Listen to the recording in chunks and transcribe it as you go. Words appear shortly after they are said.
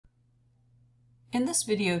In this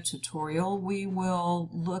video tutorial, we will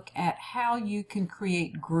look at how you can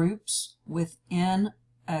create groups within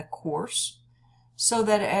a course so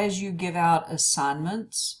that as you give out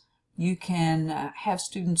assignments, you can have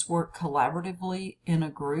students work collaboratively in a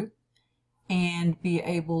group and be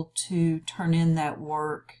able to turn in that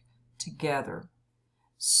work together.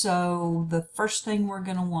 So the first thing we're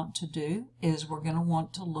going to want to do is we're going to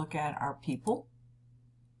want to look at our people.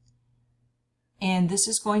 And this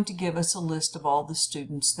is going to give us a list of all the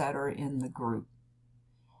students that are in the group.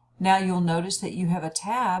 Now you'll notice that you have a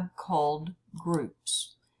tab called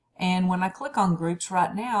Groups. And when I click on Groups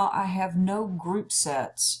right now, I have no group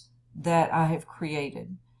sets that I have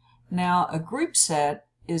created. Now a group set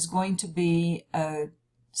is going to be a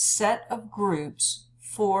set of groups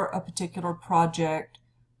for a particular project,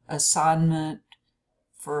 assignment,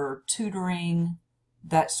 for tutoring,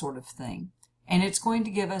 that sort of thing. And it's going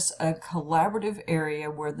to give us a collaborative area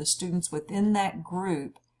where the students within that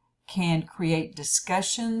group can create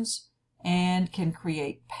discussions and can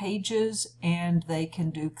create pages, and they can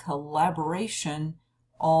do collaboration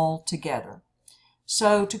all together.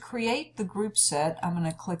 So to create the group set, I'm going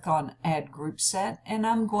to click on Add Group Set, and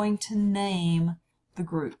I'm going to name the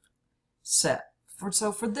group set.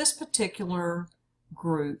 So for this particular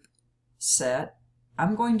group set,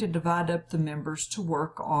 I'm going to divide up the members to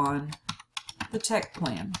work on the tech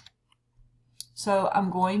plan. So I'm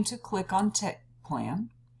going to click on tech plan,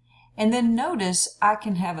 and then notice I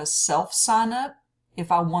can have a self sign up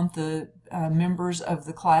if I want the members of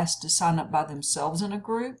the class to sign up by themselves in a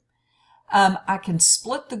group. I can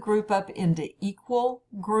split the group up into equal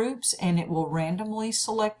groups and it will randomly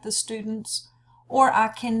select the students, or I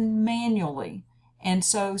can manually. And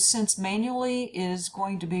so since manually is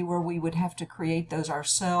going to be where we would have to create those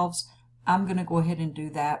ourselves, I'm going to go ahead and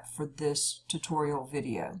do that for this tutorial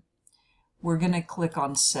video. We're going to click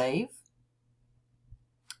on Save.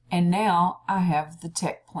 And now I have the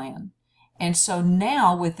tech plan. And so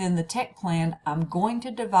now within the tech plan, I'm going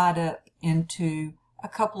to divide up into a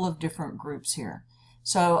couple of different groups here.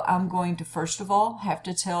 So I'm going to first of all have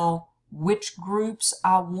to tell which groups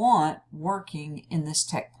I want working in this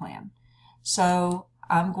tech plan. So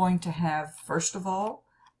I'm going to have first of all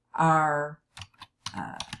our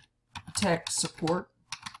tech support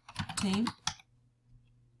team,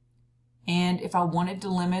 and if I wanted to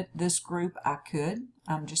limit this group I could.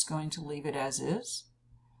 I'm just going to leave it as is.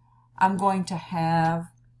 I'm going to have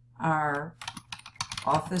our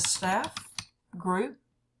office staff group,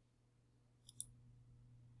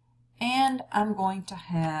 and I'm going to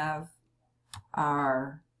have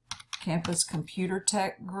our campus computer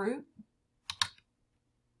tech group,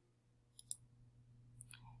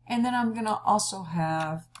 and then I'm going to also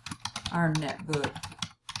have our netbook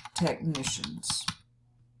technicians.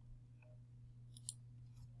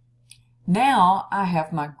 Now I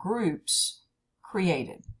have my groups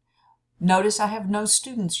created. Notice I have no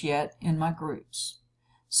students yet in my groups.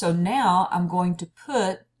 So now I'm going to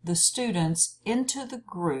put the students into the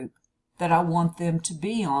group that I want them to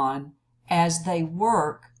be on as they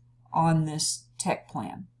work on this tech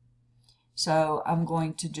plan. So I'm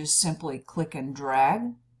going to just simply click and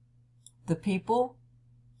drag the people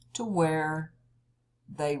to where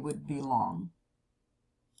they would belong.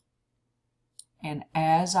 And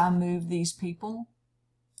as I move these people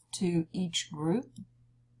to each group,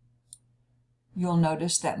 you'll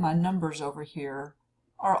notice that my numbers over here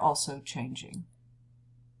are also changing.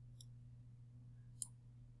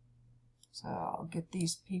 So I'll get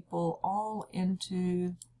these people all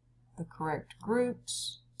into the correct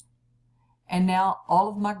groups, and now all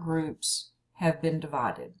of my groups have been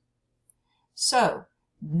divided. So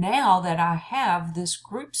now that I have this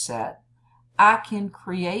group set, I can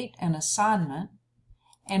create an assignment,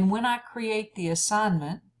 and when I create the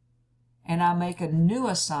assignment and I make a new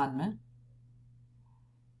assignment,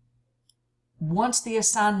 once the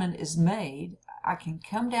assignment is made, I can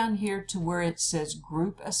come down here to where it says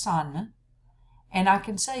Group Assignment, and I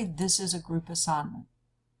can say this is a group assignment.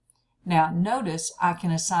 Now notice I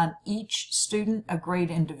can assign each student a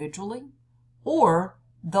grade individually, or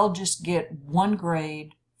they'll just get one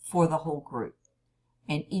grade for the whole group,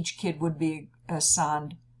 and each kid would be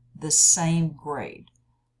assigned the same grade.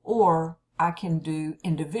 Or I can do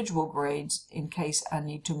individual grades in case I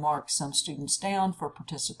need to mark some students down for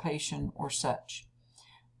participation or such.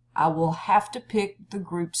 I will have to pick the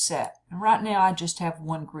group set. And right now I just have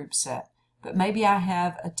one group set, but maybe I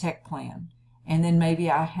have a tech plan, and then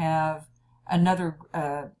maybe I have another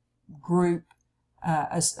group,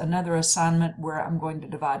 another assignment where I'm going to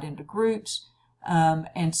divide into groups,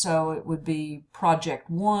 and so it would be project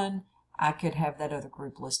 1. I could have that other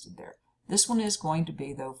group listed there. This one is going to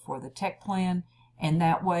be, though, for the tech plan, And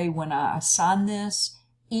that way, when I assign this,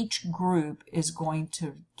 each group is going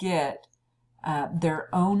to get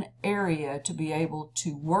their own area to be able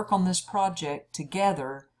to work on this project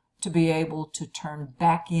together, to be able to turn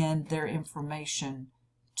back in their information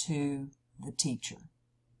to the teacher.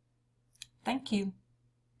 Thank you.